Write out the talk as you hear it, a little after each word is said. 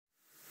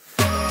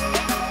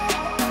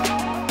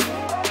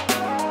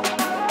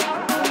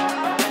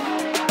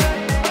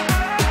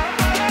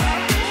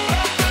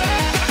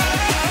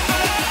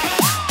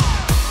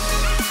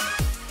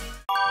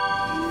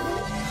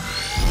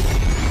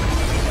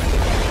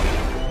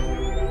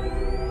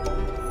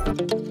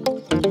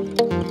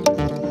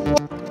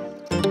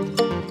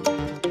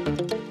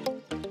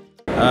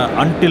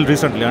Until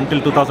recently, until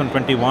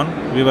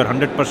 2021, we were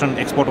 100%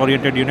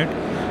 export-oriented unit,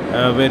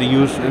 where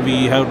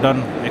we have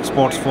done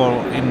exports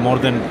in more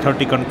than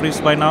 30 countries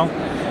by now.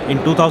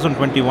 In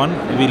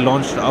 2021, we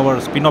launched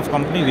our spin-off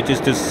company, which is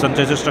this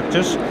Sunchaser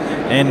Structures.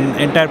 And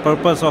entire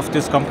purpose of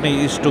this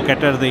company is to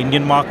cater the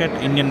Indian market,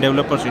 Indian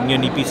developers,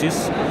 Indian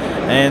EPCs.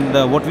 And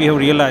what we have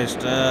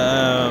realized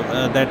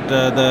that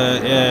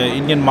the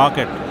Indian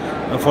market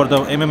for the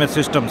MMS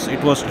systems,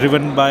 it was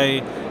driven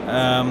by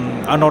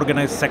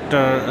unorganized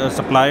sector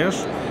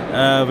suppliers,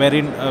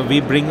 wherein we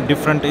bring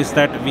different is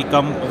that we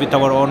come with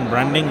our own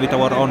branding, with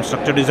our own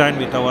structure design,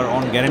 with our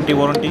own guarantee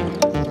warranty.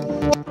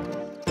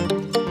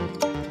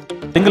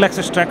 Single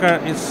axis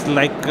tracker is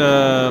like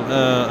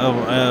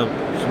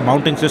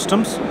mounting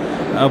systems,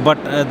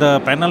 but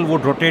the panel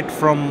would rotate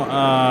from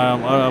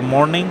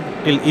morning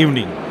till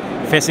evening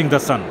facing the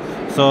sun.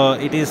 So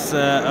it is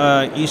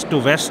east to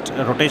west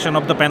rotation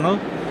of the panel,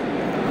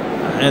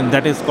 and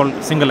that is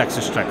called single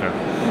axis tracker.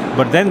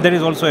 But then there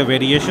is also a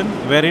variation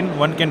wherein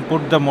one can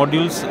put the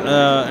modules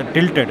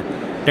tilted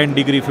 10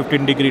 degree,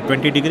 15 degree,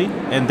 20 degree,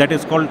 and that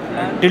is called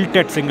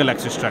tilted single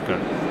axis tracker.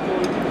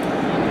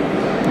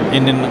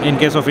 In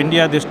case of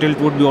India, this tilt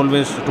would be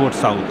always towards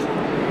south.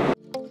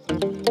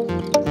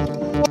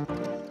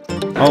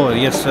 Oh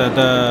yes,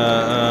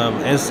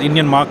 as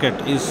Indian market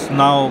is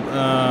now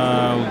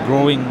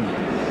growing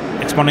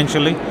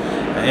exponentially,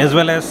 as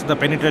well as the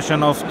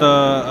penetration of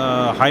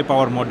the high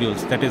power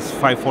modules, that is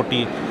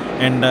 540,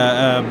 and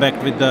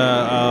backed with the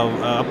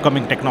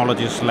upcoming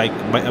technologies like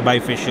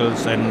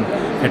bifacials and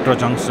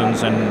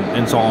heterojunctions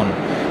and so on.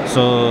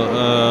 So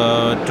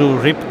to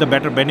reap the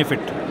better benefit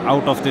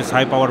out of these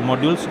high power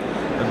modules,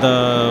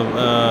 the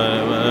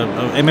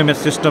MMS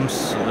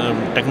systems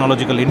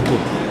technological input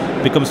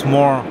becomes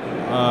more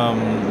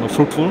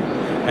fruitful,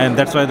 and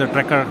that's why the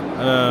tracker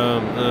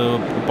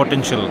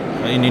potential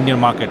in Indian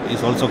market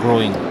is also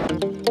growing.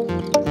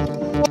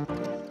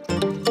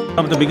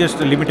 One of the biggest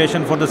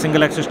limitation for the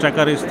single axis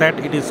tracker is that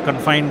it is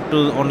confined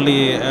to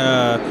only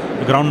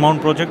ground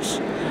mount projects.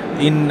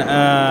 In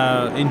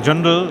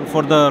general,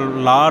 for the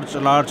large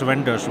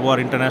vendors who are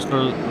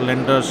international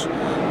lenders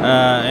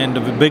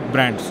and big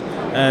brands,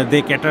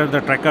 they cater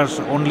the trackers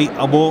only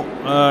above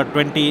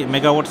 20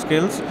 megawatt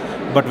scales.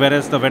 But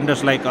whereas the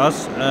vendors like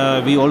us,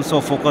 we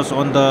also focus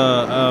on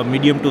the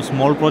medium to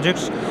small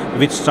projects,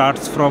 which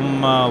starts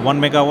from 1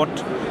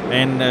 megawatt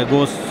and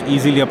goes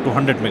easily up to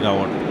 100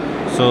 megawatt.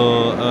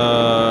 So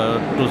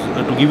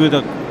to give you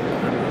the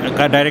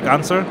direct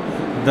answer,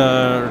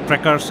 the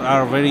trackers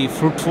are very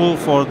fruitful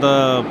for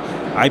the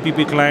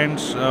IPP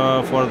clients,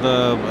 for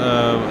the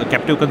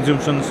captive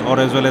consumptions, or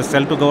as well as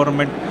sell to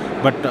government,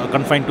 but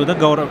confined to the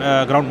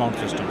ground mount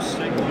systems.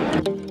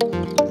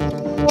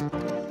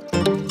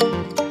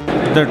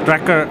 The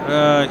tracker,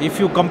 if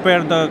you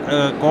compare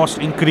the cost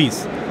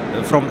increase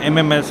from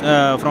MMS,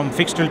 from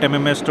fixed tilt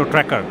MMS to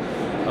tracker,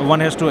 one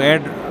has to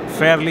add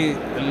fairly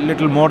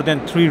little more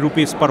than 3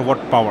 rupees per watt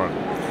power.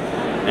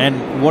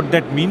 And what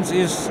that means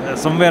is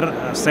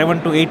somewhere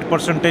 7 to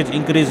 8%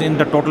 increase in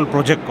the total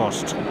project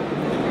cost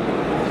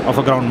of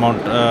a ground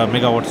mount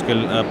megawatt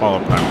scale power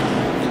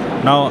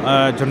plant.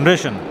 Now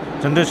generation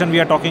we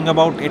are talking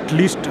about at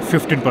least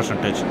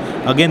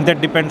 15%. Again,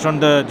 that depends on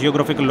the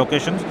geographical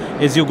locations.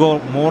 As you go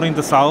more in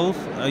the south,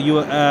 you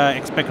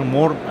expect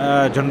more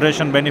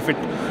generation benefit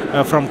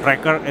from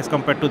tracker as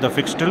compared to the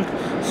fixed tilt.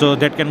 So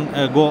that can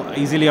go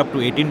easily up to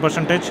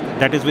 18%.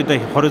 That is with the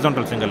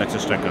horizontal single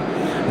axis tracker.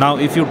 Now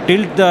if you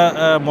tilt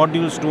the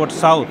modules towards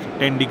south,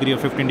 10 degree or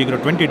 15 degree or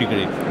 20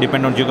 degree,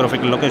 depend on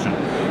geographical location,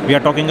 we are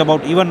talking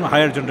about even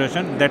higher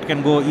generation that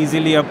can go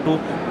easily up to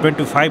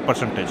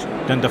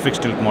 25% than the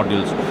fixed tilt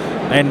modules.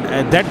 And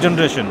that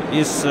generation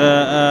is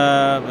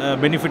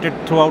benefited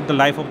throughout the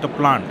life of the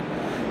plant.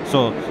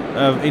 So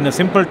in a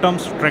simple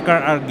terms, tracker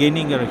are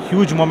gaining a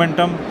huge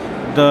momentum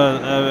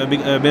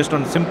based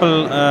on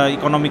simple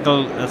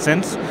economical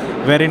sense,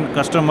 wherein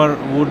customer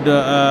would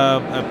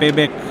pay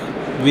back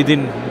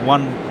within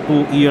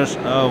 1-2 years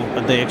of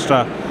the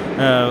extra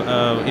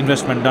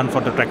investment done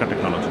for the tracker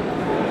technology.